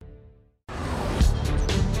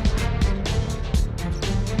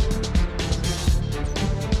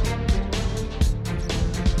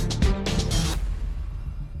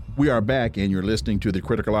We are back, and you're listening to the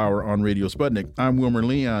Critical Hour on Radio Sputnik. I'm Wilmer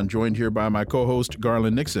Leon, joined here by my co-host,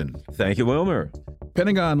 Garland Nixon. Thank you, Wilmer.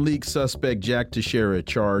 Pentagon leaks suspect Jack Teixeira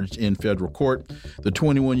charged in federal court. The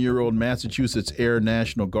 21-year-old Massachusetts Air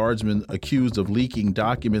National Guardsman accused of leaking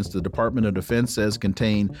documents the Department of Defense says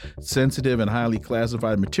contain sensitive and highly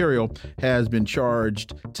classified material has been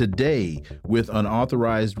charged today with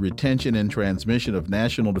unauthorized retention and transmission of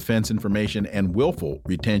national defense information and willful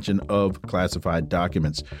retention of classified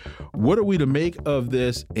documents. What are we to make of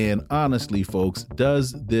this? And honestly, folks,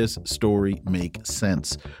 does this story make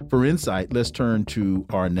sense? For insight, let's turn to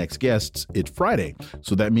our next guests. It's Friday,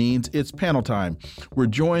 so that means it's panel time. We're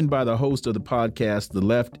joined by the host of the podcast, The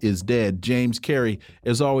Left is Dead, James Carey.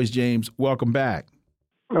 As always, James, welcome back.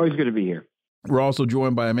 Always good to be here. We're also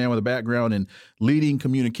joined by a man with a background in leading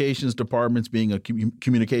communications departments, being a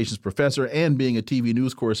communications professor and being a TV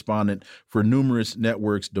news correspondent for numerous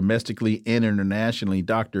networks domestically and internationally,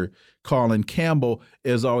 Dr. Colin Campbell.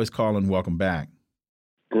 As always, Colin, welcome back.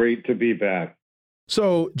 Great to be back.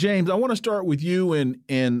 So, James, I want to start with you, and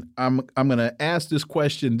I'm going to ask this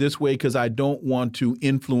question this way because I don't want to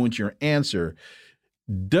influence your answer.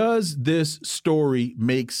 Does this story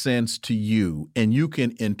make sense to you? And you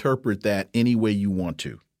can interpret that any way you want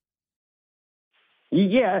to.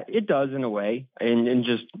 Yeah, it does in a way. And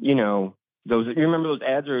just, you know, you remember those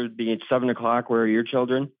ads where it would be at 7 o'clock, where are your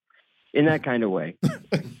children? In that kind of way.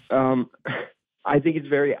 I think it's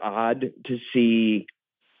very odd to see.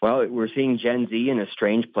 Well, we're seeing Gen Z in a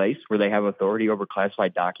strange place where they have authority over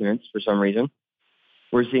classified documents for some reason.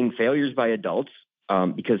 We're seeing failures by adults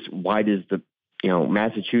because why does the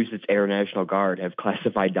Massachusetts Air National Guard have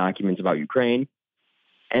classified documents about Ukraine?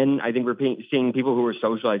 And I think we're seeing people who are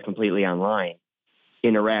socialized completely online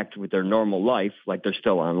interact with their normal life like they're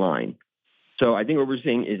still online. So I think what we're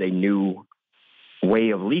seeing is a new way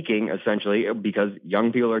of leaking, essentially, because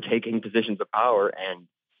young people are taking positions of power and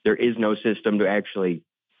there is no system to actually,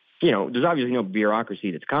 there's obviously no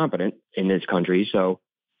bureaucracy that's competent in this country. So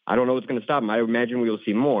I don't know what's going to stop them. I imagine we will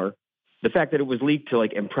see more. The fact that it was leaked to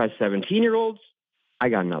impress 17-year-olds, I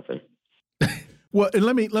got nothing. Well, and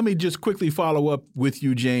let me just quickly follow up with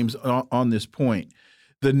you, James, on this point.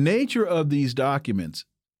 The nature of these documents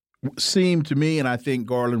seem to me, and I think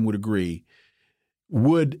Garland would agree,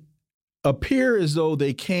 would appear as though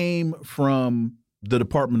they came from the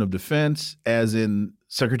Department of Defense, as in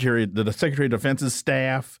the Secretary of Defense's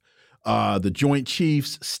staff, the Joint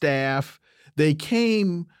Chiefs staff. They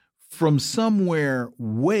came from somewhere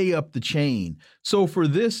way up the chain. So for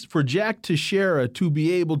Jack Teixeira to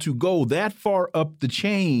be able to go that far up the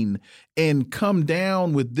chain and come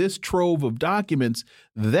down with this trove of documents,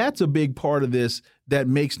 that's a big part of this that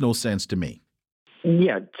makes no sense to me.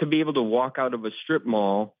 Yeah, to be able to walk out of a strip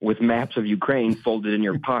mall with maps of Ukraine folded in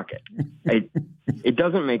your pocket. It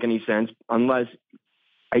doesn't make any sense unless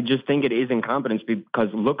I just think it is incompetence, because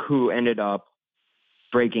look who ended up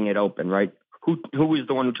breaking it open, right? Who was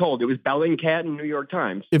the one who told? It was Bellingcat and New York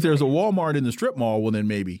Times. If there's a Walmart in the strip mall, well, then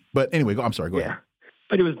maybe. But anyway, I'm sorry, go ahead.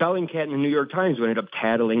 But it was Bellingcat and the New York Times who ended up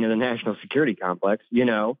tattling in the national security complex,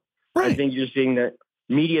 Right. I think you're seeing that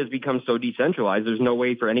media has become so decentralized, there's no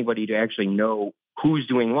way for anybody to actually know who's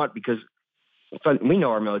doing what, because we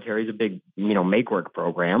know our military is a big, make-work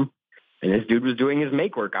program. And this dude was doing his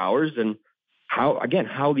make-work hours, and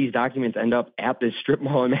how these documents end up at this strip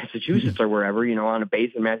mall in Massachusetts or wherever, on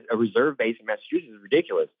a reserve base in Massachusetts is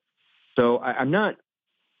ridiculous. So I'm not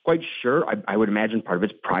quite sure. I would imagine part of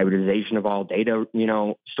it's privatization of all data,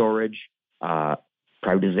 storage,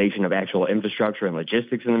 privatization of actual infrastructure and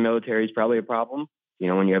logistics in the military is probably a problem.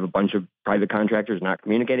 When you have a bunch of private contractors not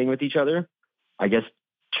communicating with each other, I guess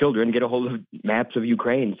children get a hold of maps of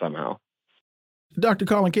Ukraine somehow. Dr.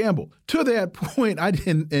 Colin Campbell, to that point,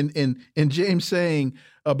 and James saying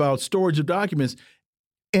about storage of documents,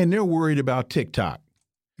 and they're worried about TikTok.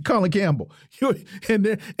 Colin Campbell,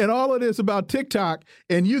 and all of this about TikTok,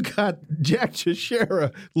 and you got Jack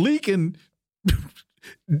Teixeira leaking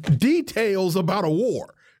details about a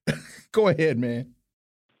war. Go ahead, man.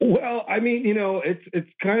 Well, I mean, it's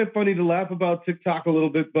kind of funny to laugh about TikTok a little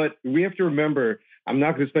bit, but we have to remember, I'm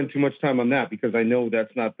not going to spend too much time on that because I know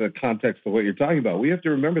that's not the context of what you're talking about. We have to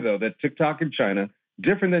remember, though, that TikTok in China,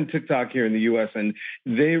 different than TikTok here in the U.S., and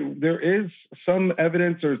there is some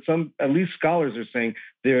evidence, or at least scholars are saying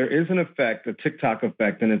there is an effect, a TikTok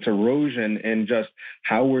effect, and it's erosion in just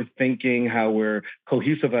how we're thinking, how we're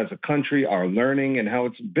cohesive as a country, our learning, and how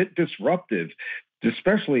it's a bit disruptive,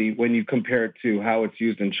 especially when you compare it to how it's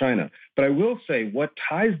used in China. But I will say what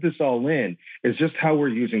ties this all in is just how we're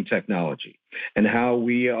using technology and how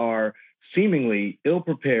we are seemingly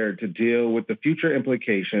ill-prepared to deal with the future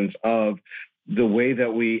implications of the way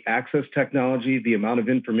that we access technology, the amount of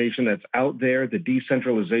information that's out there, the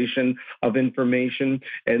decentralization of information,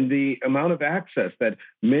 and the amount of access that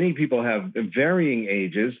many people have at varying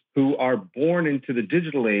ages who are born into the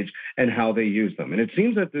digital age and how they use them. And it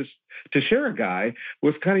seems that this Teixeira guy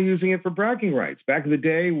was kind of using it for bragging rights. Back in the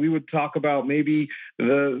day, we would talk about maybe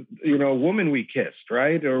the woman we kissed,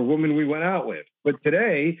 right? Or woman we went out with. But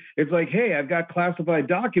today, it's like, hey, I've got classified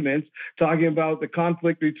documents talking about the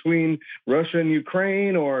conflict between Russia and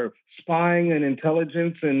Ukraine, or spying and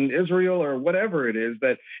intelligence in Israel, or whatever it is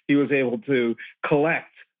that he was able to collect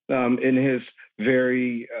in his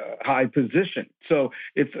very high position. So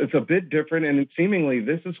it's a bit different, and seemingly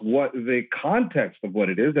this is what the context of what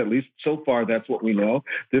it is. At least so far, that's what we know.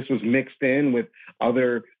 This was mixed in with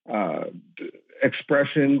other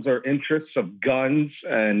expressions or interests of guns,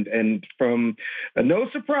 and from no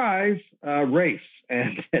surprise, race,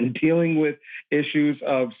 and dealing with issues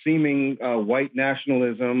of seeming white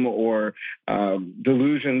nationalism or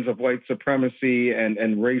delusions of white supremacy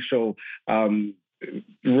and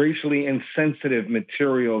racially insensitive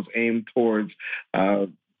materials aimed towards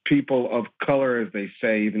people of color, as they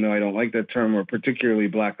say, even though I don't like that term, or particularly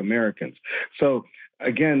Black Americans. So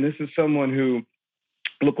again, this is someone who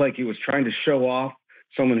looked like he was trying to show off,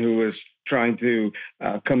 someone who was trying to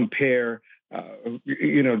compare,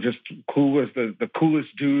 just who was the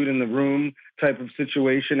coolest dude in the room type of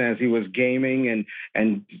situation, as he was gaming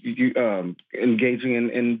and engaging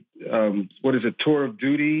in what is it, Tour of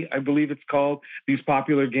Duty, I believe it's called. These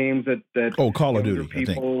popular games that Call of Duty,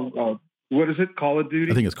 people, I think. What is it? Call of Duty?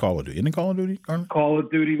 I think it's Call of Duty. Isn't it Call of Duty, Garland? Call of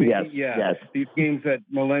Duty, maybe? Yes, Yeah. yes. These games that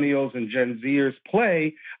millennials and Gen Zers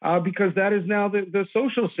play because that is now the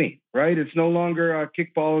social scene, right? It's no longer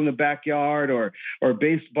kickball in the backyard or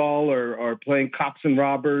baseball or playing cops and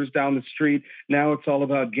robbers down the street. Now it's all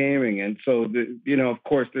about gaming. And so, of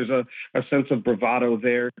course, there's a sense of bravado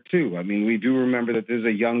there, too. I mean, we do remember that there's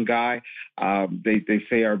a young guy. They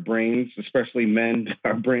say our brains, especially men,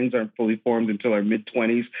 our brains aren't fully formed until our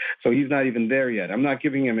mid-20s. So he's not even there yet. I'm not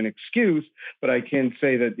giving him an excuse, but I can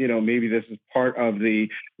say that, maybe this is part of the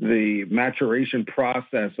maturation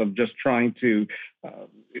process of just trying to,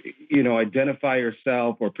 identify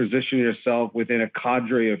yourself or position yourself within a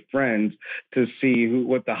cadre of friends to see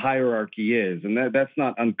what the hierarchy is. And that's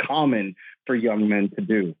not uncommon for young men to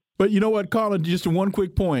do. But you know what, Colin, just one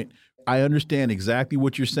quick point. I understand exactly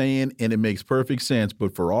what you're saying, and it makes perfect sense.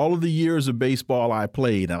 But for all of the years of baseball I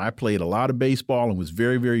played, and I played a lot of baseball and was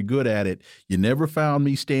very, very good at it, you never found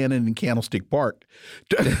me standing in Candlestick Park.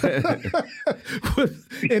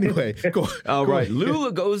 Anyway, go right. ahead.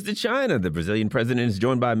 Lula goes to China. The Brazilian president is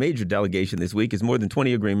joined by a major delegation this week, as more than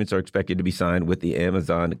 20 agreements are expected to be signed with the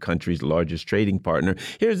Amazon country's largest trading partner.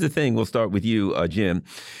 Here's the thing. We'll start with you, Jim.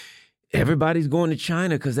 Everybody's going to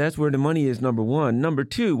China because that's where the money is, number one. Number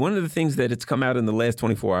two, one of the things that it's come out in the last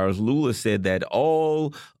 24 hours, Lula said that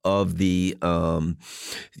all of the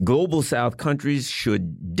global South countries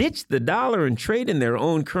should ditch the dollar and trade in their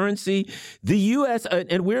own currency. The U.S.,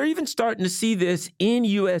 and we're even starting to see this in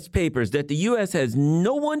U.S. papers, that the U.S. has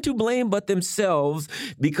no one to blame but themselves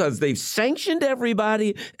because they've sanctioned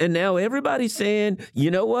everybody, and now everybody's saying,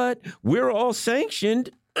 you know what, we're all sanctioned.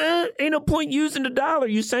 Ain't no point using the dollar.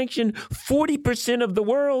 You sanction 40% of the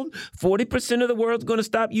world. 40% of the world's going to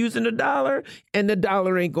stop using the dollar, and the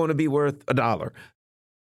dollar ain't going to be worth a dollar.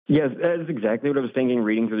 Yes, that is exactly what I was thinking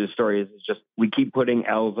reading through this story. Is just we keep putting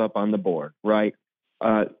L's up on the board, right?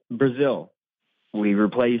 Brazil, we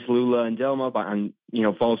replaced Lula and Dilma on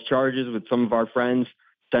false charges with some of our friends,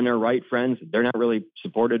 center-right friends. They're not really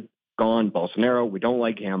supported. Gone. Bolsonaro, we don't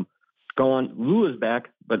like him. Gone. Lula's back,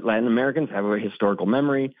 but Latin Americans have a historical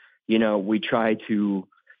memory. We try to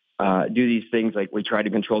do these things like we try to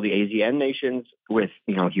control the ASEAN nations with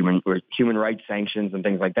human rights sanctions and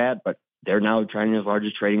things like that. But they're now China's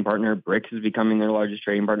largest trading partner. BRICS is becoming their largest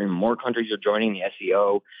trading partner. More countries are joining the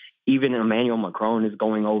SCO. Even Emmanuel Macron is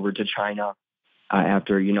going over to China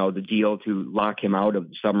after the deal to lock him out of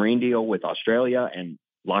the submarine deal with Australia and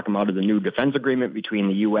lock him out of the new defense agreement between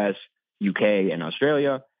the U.S., UK, and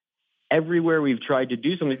Australia. Everywhere we've tried to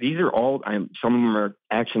do something, these are all, some of them are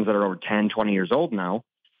actions that are over 10, 20 years old now,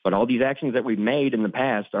 but all these actions that we've made in the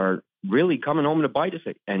past are really coming home to bite us.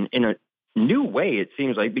 And in a new way, it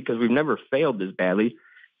seems like, because we've never failed this badly,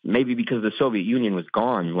 maybe because the Soviet Union was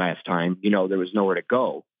gone last time, there was nowhere to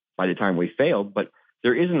go by the time we failed, but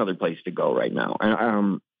there is another place to go right now.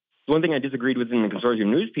 And one thing I disagreed with in the consortium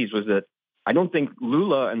news piece was that I don't think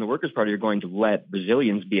Lula and the Workers' Party are going to let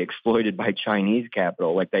Brazilians be exploited by Chinese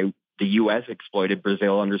capital like the U.S. exploited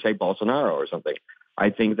Brazil under, say, Bolsonaro or something. I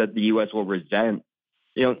think that the U.S. will resent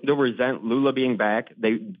they'll resent Lula being back.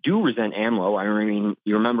 They do resent AMLO. I mean,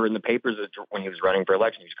 you remember in the papers when he was running for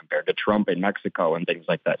election, he was compared to Trump in Mexico and things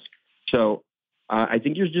like that. So I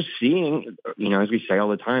think you're just seeing, as we say all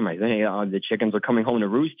the time, I think the chickens are coming home to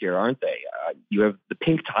roost here, aren't they? You have the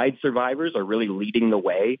pink tide survivors are really leading the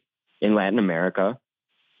way in Latin America.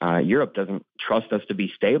 Europe doesn't trust us to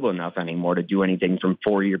be stable enough anymore to do anything from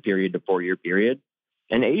 4-year period to 4-year period.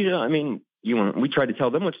 And Asia, I mean, we try to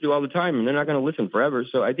tell them what to do all the time, and they're not going to listen forever.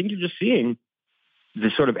 So I think you're just seeing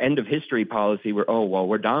this sort of end of history policy where,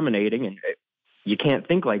 we're dominating, and you can't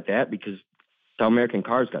think like that because the American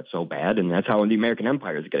cars got so bad, and that's how the American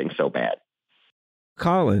empire is getting so bad.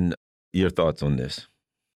 Colin, your thoughts on this?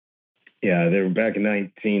 Yeah, they were back in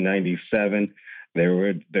 1997. There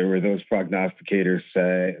were those prognosticators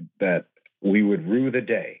say that we would rue the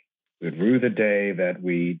day. We'd rue the day that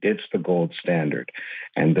we ditched the gold standard,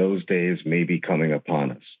 and those days may be coming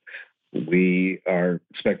upon us. We are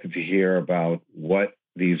expected to hear about what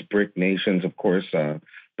these BRIC nations, of course,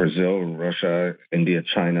 Brazil, Russia, India,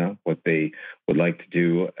 China, what they would like to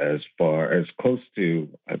do as far as close to,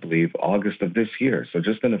 I believe, August of this year. So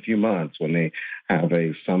just in a few months when they have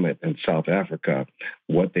a summit in South Africa,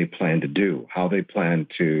 what they plan to do, how they plan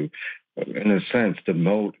to, in a sense,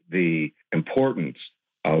 demote the importance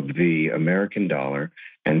of the American dollar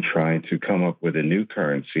and try to come up with a new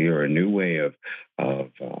currency or a new way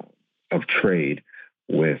of trade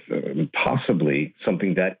with possibly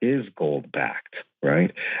something that is gold-backed,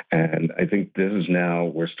 right? And I think this is now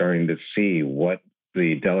we're starting to see what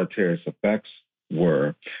the deleterious effects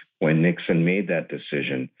were when Nixon made that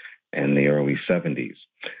decision in the early 70s.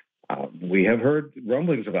 We have heard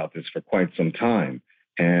rumblings about this for quite some time.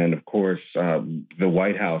 And of course, the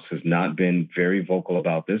White House has not been very vocal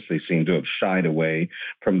about this. They seem to have shied away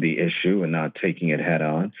from the issue and not taking it head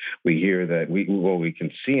on. We hear that we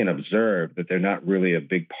can see and observe that they're not really a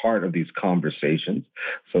big part of these conversations.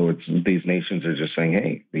 So these nations are just saying,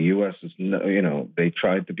 hey, the U.S. is, they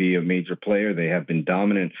tried to be a major player. They have been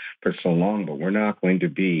dominant for so long, but we're not going to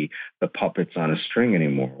be the puppets on a string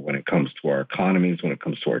anymore when it comes to our economies, when it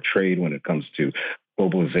comes to our trade, when it comes to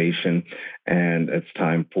globalization, and it's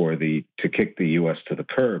time to kick the U.S. to the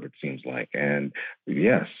curb, it seems like. And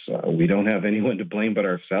yes, we don't have anyone to blame but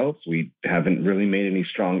ourselves. We haven't really made any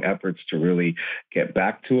strong efforts to really get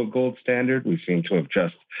back to a gold standard. We seem to have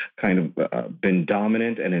just kind of been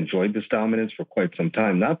dominant and enjoyed this dominance for quite some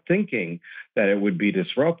time, not thinking that it would be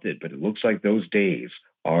disrupted, but it looks like those days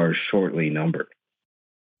are shortly numbered.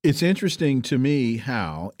 It's interesting to me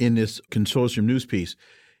how in this consortium news piece,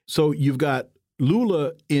 so you've got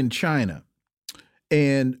Lula in China,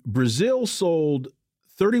 and Brazil sold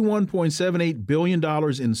 $31.78 billion in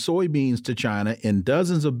soybeans to China and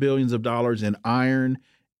dozens of billions of dollars in iron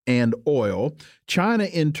and oil. China,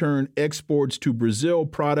 in turn, exports to Brazil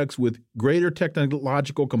products with greater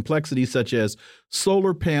technological complexity, such as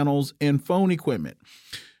solar panels and phone equipment.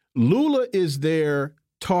 Lula is there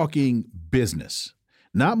talking business,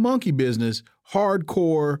 not monkey business,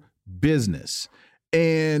 hardcore business.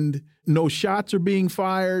 And no shots are being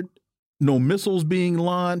fired, no missiles being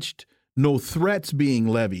launched, no threats being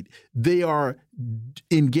levied. They are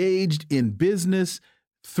engaged in business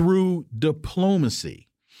through diplomacy.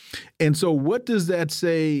 And so what does that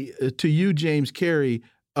say to you, James Carey,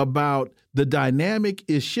 about the dynamic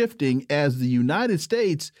is shifting as the United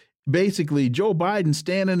States, basically Joe Biden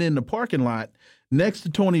standing in the parking lot next to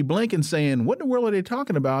Tony Blinken saying, what in the world are they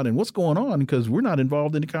talking about and what's going on? Because we're not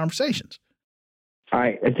involved in the conversations.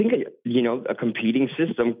 I think, a competing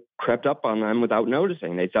system crept up on them without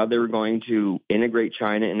noticing. They thought they were going to integrate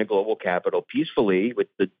China into global capital peacefully with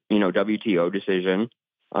the, WTO decision.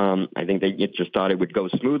 I think they just thought it would go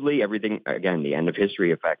smoothly. Everything, again, the end of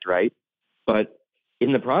history effect, right? But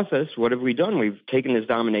in the process, what have we done? We've taken this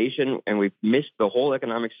domination and we've missed the whole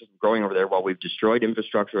economic system growing over there while we've destroyed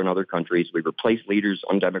infrastructure in other countries. We've replaced leaders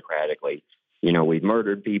undemocratically. We've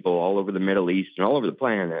murdered people all over the Middle East and all over the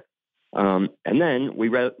planet. And then we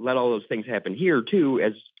let all those things happen here, too,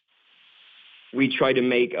 as we try to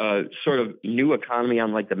make a sort of new economy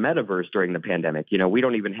on like the metaverse during the pandemic. We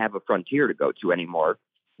don't even have a frontier to go to anymore,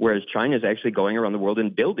 whereas China is actually going around the world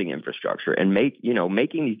and building infrastructure and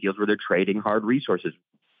making these deals where they're trading hard resources.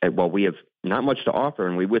 Well, we have not much to offer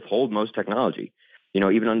and we withhold most technology.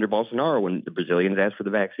 Even under Bolsonaro, when the Brazilians asked for the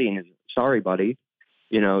vaccine, sorry, buddy.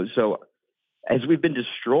 So as we've been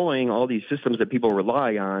destroying all these systems that people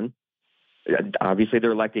rely on, obviously,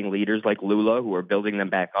 they're electing leaders like Lula who are building them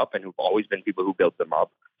back up and who've always been people who built them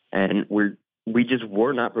up. And we just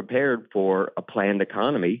were not prepared for a planned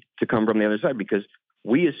economy to come from the other side because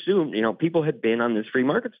we assumed, people had been on this free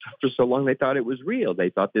market stuff for so long they thought it was real. They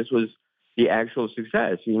thought this was the actual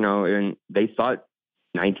success, and they thought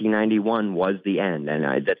 1991 was the end,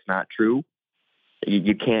 and that's not true.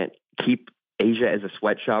 You can't keep Asia as a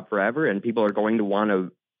sweatshop forever, and people are going to want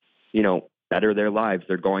to, better their lives.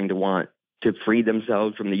 They're going to want to free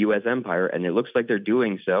themselves from the U.S. empire, and it looks like they're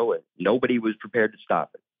doing so, and nobody was prepared to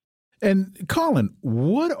stop it. And Colin,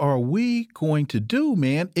 what are we going to do,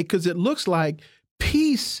 man? Because it looks like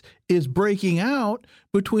peace is breaking out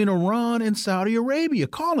between Iran and Saudi Arabia.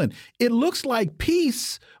 Colin, it looks like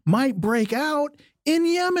peace might break out in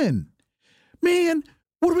Yemen. Man,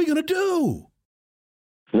 what are we going to do?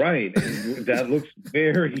 Right. That looks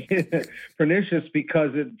very pernicious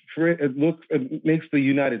because it makes the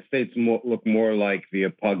United States look more like the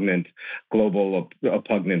global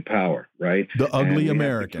oppugnant power, right? The ugly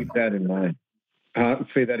American. Keep that in mind.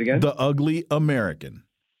 Say that again? The ugly American.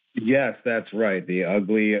 Yes, that's right. The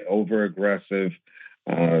ugly, over-aggressive,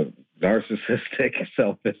 narcissistic,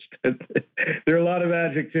 selfish. There are a lot of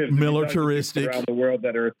adjectives. Militaristic. Around the world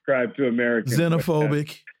that are ascribed to Americans.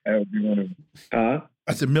 Xenophobic.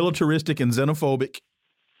 I said militaristic and xenophobic.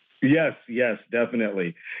 Yes,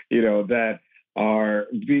 definitely. That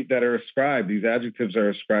are ascribed. These adjectives are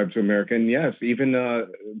ascribed to America. And yes, even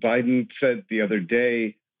Biden said the other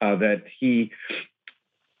day that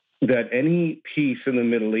any peace in the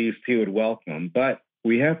Middle East he would welcome. But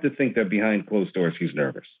we have to think that behind closed doors he's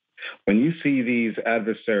nervous. When you see these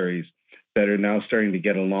adversaries that are now starting to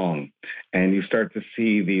get along, and you start to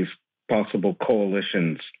see these possible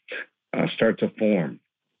coalitions start to form,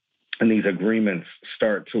 and these agreements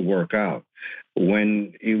start to work out.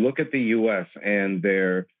 When you look at the U.S. and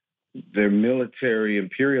their military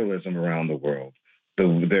imperialism around the world,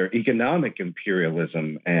 their economic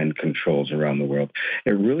imperialism and controls around the world,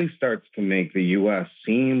 it really starts to make the U.S.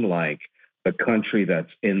 seem like the country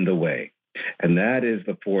that's in the way. And that is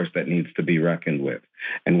the force that needs to be reckoned with.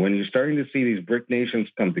 And when you're starting to see these BRIC nations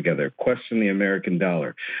come together, question the American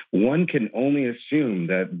dollar, one can only assume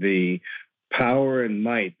that the power and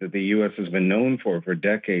might that the U.S. has been known for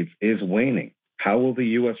decades is waning. How will the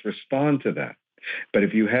U.S. respond to that? But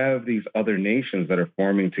if you have these other nations that are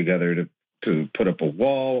forming together to put up a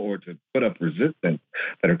wall or to put up resistance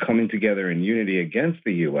that are coming together in unity against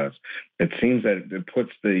the U.S., it seems that it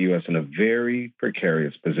puts the U.S. in a very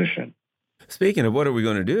precarious position. Speaking of what are we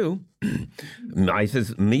going to do,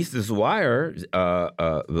 Mises Wire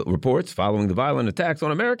reports following the violent attacks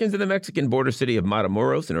on Americans in the Mexican border city of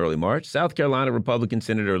Matamoros in early March, South Carolina Republican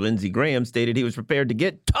Senator Lindsey Graham stated he was prepared to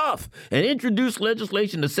get tough and introduce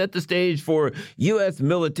legislation to set the stage for U.S.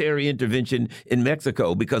 military intervention in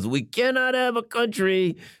Mexico because we cannot have a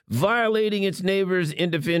country violating its neighbors'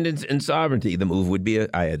 independence and sovereignty. The move would be,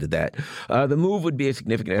 the move would be a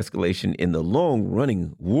significant escalation in the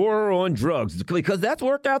long-running war on drugs because that's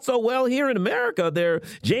worked out so well here in America.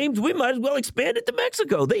 James, we might as well expand it to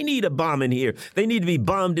Mexico. They need a bomb in here. They need to be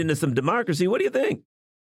bombed into some democracy. What do you think?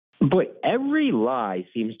 But every lie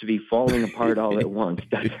seems to be falling apart all at once,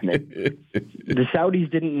 doesn't it? The Saudis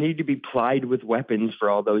didn't need to be plied with weapons for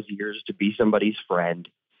all those years to be somebody's friend.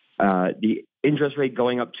 The interest rate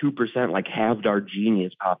going up 2% halved our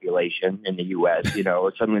genius population in the U.S.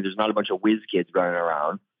 Suddenly there's not a bunch of whiz kids running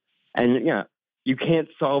around. And, you can't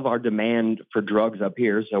solve our demand for drugs up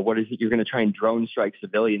here. So what is it? You're going to try and drone strike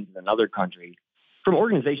civilians in another country from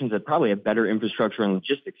organizations that probably have better infrastructure and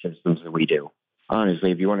logistics systems than we do. Honestly,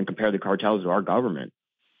 if you want to compare the cartels to our government.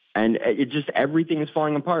 And everything is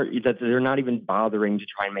falling apart. That they're not even bothering to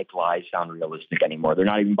try and make lies sound realistic anymore. They're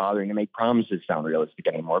not even bothering to make promises sound realistic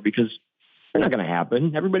anymore because they're not going to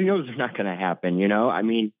happen. Everybody knows they're not going to happen.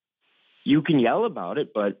 You can yell about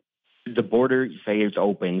it, but the border, say it's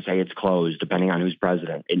open, say it's closed, depending on who's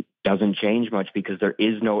president. It doesn't change much because there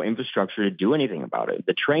is no infrastructure to do anything about it.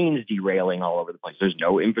 The train's derailing all over the place. There's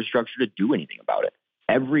no infrastructure to do anything about it.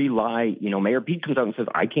 Every lie, Mayor Pete comes out and says,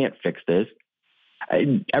 I can't fix this.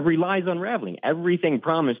 Every lie is unraveling. Everything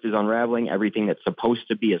promised is unraveling. Everything that's supposed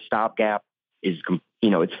to be a stopgap is,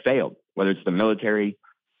 it's failed, whether it's the military,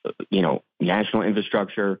 national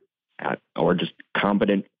infrastructure, or just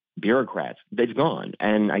competent bureaucrats. It's gone.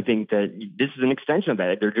 And I think that this is an extension of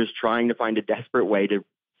that. They're just trying to find a desperate way to,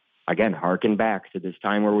 again, harken back to this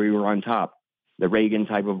time where we were on top, the Reagan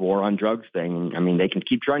type of war on drugs thing. They can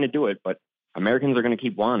keep trying to do it, but Americans are going to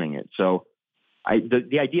keep wanting it. So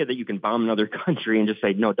the idea that you can bomb another country and just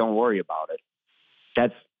say, no, don't worry about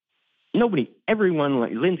it.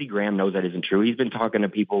 Everyone, Lindsey Graham knows that isn't true. He's been talking to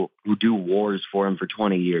people who do wars for him for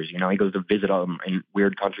 20 years. He goes to visit them in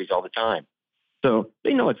weird countries all the time. So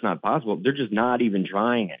they know it's not possible. They're just not even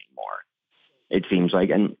trying anymore, it seems like,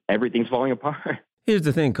 and everything's falling apart. Here's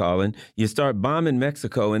the thing, Colin. You start bombing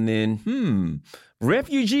Mexico and then,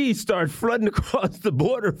 refugees start flooding across the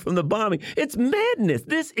border from the bombing. It's madness.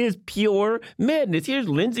 This is pure madness. Here's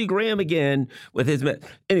Lindsey Graham again with his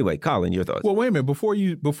anyway, Colin, your thoughts. Well, wait a minute.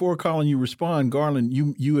 Before Colin, you respond, Garland,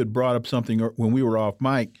 you had brought up something when we were off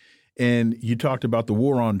mic, and you talked about the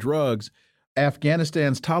war on drugs.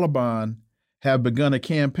 Afghanistan's Taliban have begun a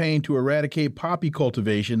campaign to eradicate poppy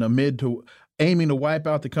cultivation aiming to wipe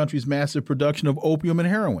out the country's massive production of opium and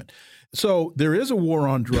heroin. So there is a war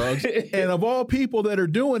on drugs, and of all people that are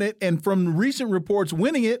doing it, and from recent reports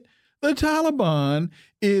winning it, the Taliban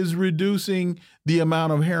is reducing the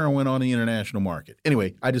amount of heroin on the international market.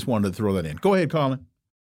 Anyway, I just wanted to throw that in. Go ahead, Colin.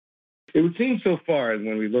 It would seem so far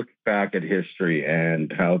when we look back at history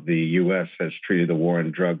and how the U.S. has treated the war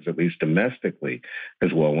on drugs, at least domestically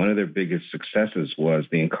as well, one of their biggest successes was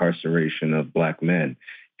the incarceration of Black men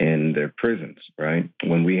in their prisons, right?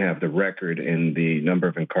 When we have the record in the number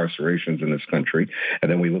of incarcerations in this country,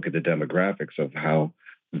 and then we look at the demographics of how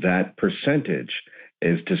that percentage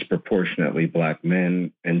is disproportionately Black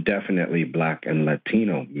men and definitely Black and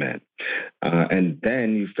Latino men. And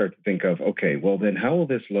then you start to think of, okay, well, then how will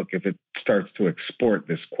this look if it starts to export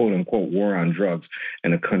this quote unquote war on drugs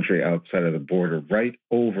in a country outside of the border, right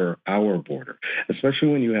over our border, especially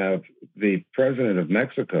when you have the president of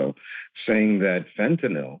Mexico saying that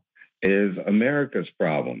fentanyl is America's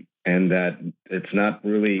problem and that it's not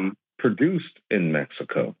really produced in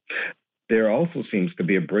Mexico. There also seems to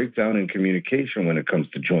be a breakdown in communication when it comes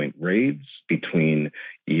to joint raids between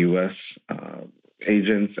U.S.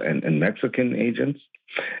 Agents and Mexican agents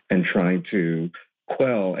and trying to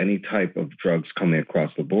quell any type of drugs coming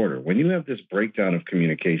across the border. When you have this breakdown of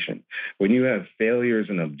communication, when you have failures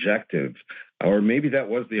in objective, or maybe that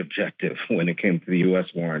was the objective when it came to the U.S.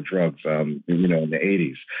 war on drugs, in the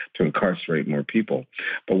 80s, to incarcerate more people.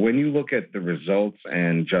 But when you look at the results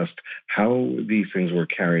and just how these things were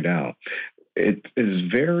carried out, it is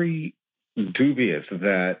very dubious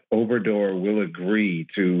that Obrador will agree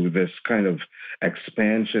to this kind of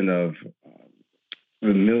expansion of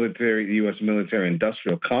the U.S. military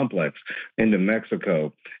industrial complex into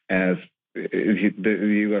Mexico as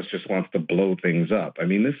the U.S. just wants to blow things up. I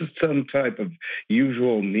mean, this is some type of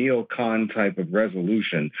usual neocon type of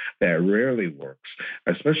resolution that rarely works,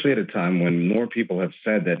 especially at a time when more people have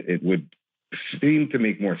said that it would seem to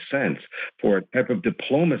make more sense for a type of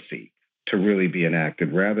diplomacy to really be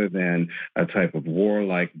enacted rather than a type of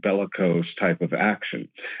warlike, bellicose type of action.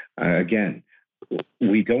 Again,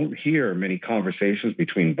 we don't hear many conversations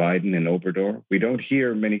between Biden and Obrador. We don't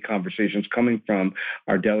hear many conversations coming from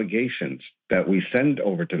our delegations that we send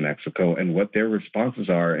over to Mexico and what their responses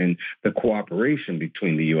are in the cooperation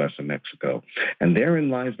between the U.S. and Mexico. And therein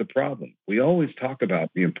lies the problem. We always talk about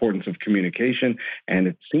the importance of communication, and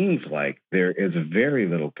it seems like there is very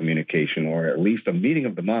little communication, or at least a meeting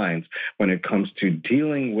of the minds, when it comes to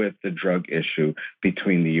dealing with the drug issue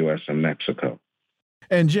between the U.S. and Mexico.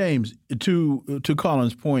 And James, to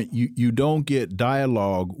Colin's point, you don't get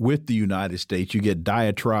dialogue with the United States. You get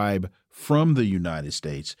diatribe from the United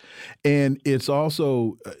States. And it's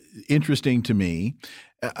also interesting to me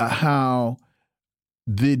how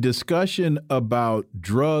the discussion about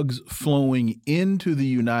drugs flowing into the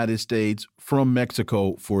United States from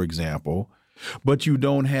Mexico, for example, but you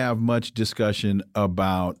don't have much discussion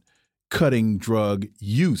about cutting drug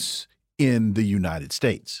use in the United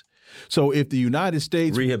States. So if the United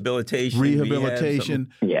States rehabilitation,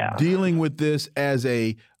 dealing with this as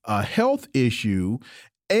a health issue,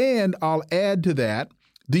 and I'll add to that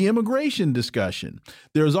the immigration discussion.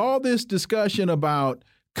 There's all this discussion about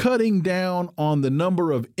cutting down on the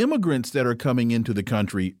number of immigrants that are coming into the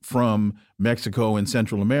country from Mexico and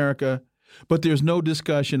Central America, but there's no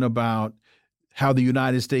discussion about how the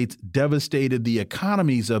United States devastated the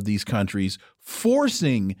economies of these countries,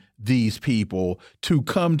 forcing these people to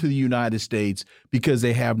come to the United States because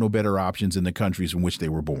they have no better options in the countries in which they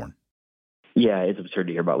were born. Yeah, it's absurd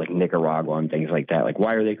to hear about like Nicaragua and things like that. Like,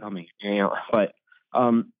 why are they coming? But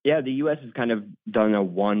the U.S. has kind of done a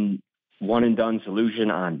one and done solution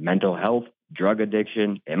on mental health, drug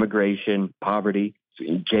addiction, immigration, poverty,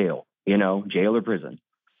 jail. Jail or prison.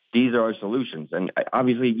 These are our solutions. And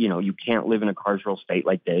obviously, you can't live in a carceral state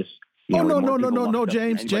like this. No,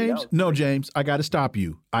 James. I got to stop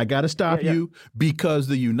you. You because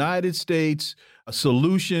the United States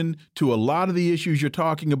solution to a lot of the issues you're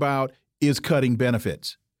talking about is cutting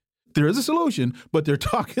benefits. There is a solution, but they're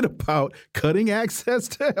talking about cutting access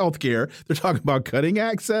to health care. They're talking about cutting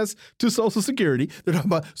access to Social Security. They're talking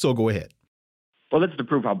about, so go ahead. Well, that's to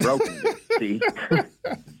prove how broken it is,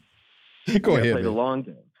 see? Go ahead. Play the long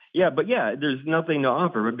game. Yeah, but there's nothing to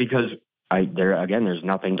offer because there's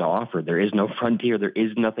nothing to offer. There is no frontier. There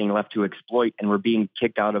is nothing left to exploit, and we're being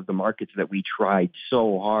kicked out of the markets that we tried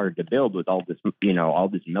so hard to build with all this, all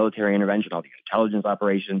this military intervention, all these intelligence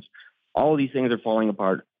operations. All of these things are falling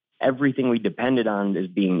apart. Everything we depended on is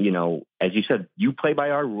being, as you said, you play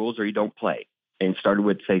by our rules or you don't play. And it started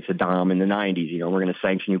with, say, Saddam in the 90s. We're going to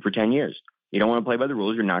sanction you for 10 years. You don't want to play by the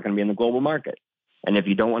rules, you're not going to be in the global market. And if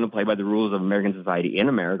you don't want to play by the rules of American society in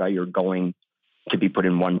America, you're going to be put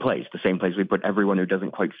in one place, the same place we put everyone who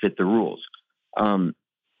doesn't quite fit the rules. And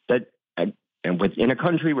within a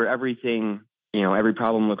country where everything, every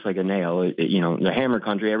problem looks like a nail, the hammer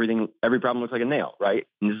country, every problem looks like a nail, right?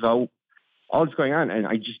 And this is all that's going on.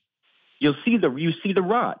 And you see the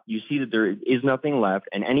rot. You see that there is nothing left,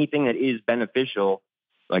 and anything that is beneficial,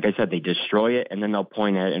 like I said, they destroy it, and then they'll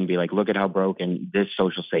point at it and be like, look at how broken this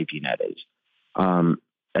social safety net is.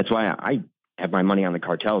 That's why I have my money on the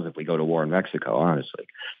cartels if we go to war in Mexico, honestly.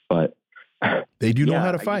 But they do know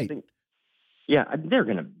how to fight. They're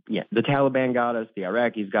going to, the Taliban got us, the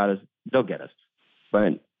Iraqis got us, they'll get us.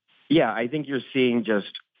 But I think you're seeing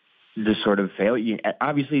just this sort of failure.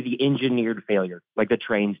 Obviously the engineered failure, like the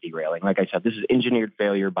trains derailing. Like I said, this is engineered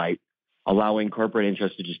failure by allowing corporate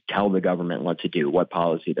interests to just tell the government what to do, what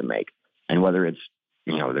policy to make. And whether it's,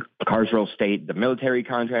 the carceral state, the military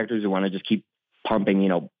contractors who want to just keep pumping,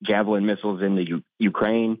 Javelin missiles into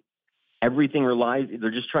Ukraine. Everything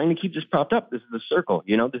they're just trying to keep this propped up. This is the circle,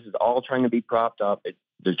 this is all trying to be propped up.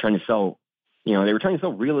 They're trying to sell, they were trying to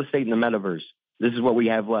sell real estate in the metaverse. This is what we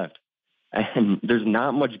have left. And there's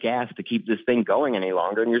not much gas to keep this thing going any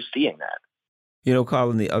longer. And you're seeing that.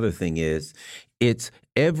 Colin, the other thing is, it's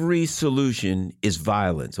every solution is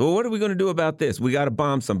violence. Well, what are we going to do about this? We got to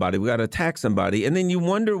bomb somebody. We got to attack somebody. And then you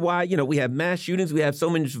wonder why, we have mass shootings. We have so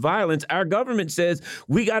much violence. Our government says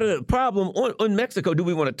we got a problem on Mexico. Do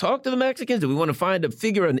we want to talk to the Mexicans? Do we want to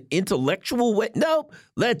figure an intellectual way? No,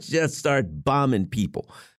 let's just start bombing people.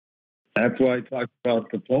 That's why I talked about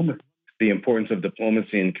diplomacy, the importance of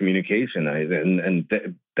diplomacy and communication.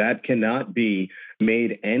 That cannot be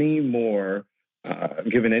made any more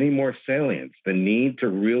given any more salience, the need to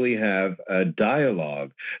really have a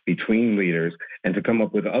dialogue between leaders and to come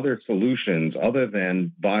up with other solutions other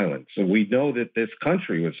than violence. So we know that this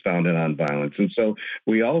country was founded on violence. And so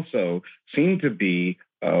we also seem to be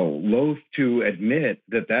loath to admit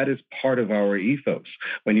that is part of our ethos.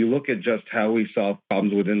 When you look at just how we solve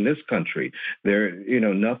problems within this country,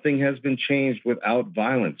 nothing has been changed without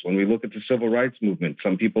violence. When we look at the civil rights movement,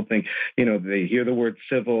 some people think, they hear the word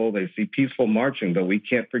civil, they see peaceful marching, but we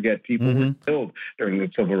can't forget people were killed during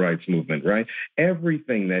the civil rights movement, right?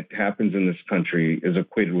 Everything that happens in this country is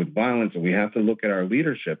equated with violence, and we have to look at our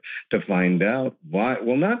leadership to find out why.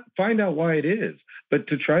 Well, not find out why it is, but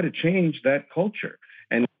to try to change that culture.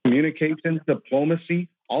 And communication, diplomacy,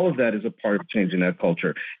 all of that is a part of changing that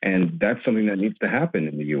culture. And that's something that needs to happen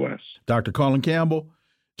in the U.S. Dr. Colin Campbell,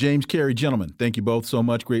 James Carey, gentlemen, thank you both so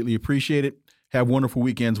much. Greatly appreciate it. Have wonderful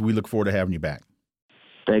weekends. We look forward to having you back.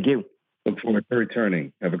 Thank you. Look forward to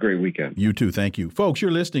returning. Have a great weekend. You too. Thank you. Folks,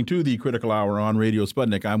 you're listening to the Critical Hour on Radio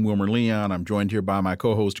Sputnik. I'm Wilmer Leon. I'm joined here by my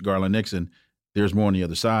co-host, Garland Nixon. There's more on the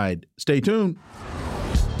other side. Stay tuned.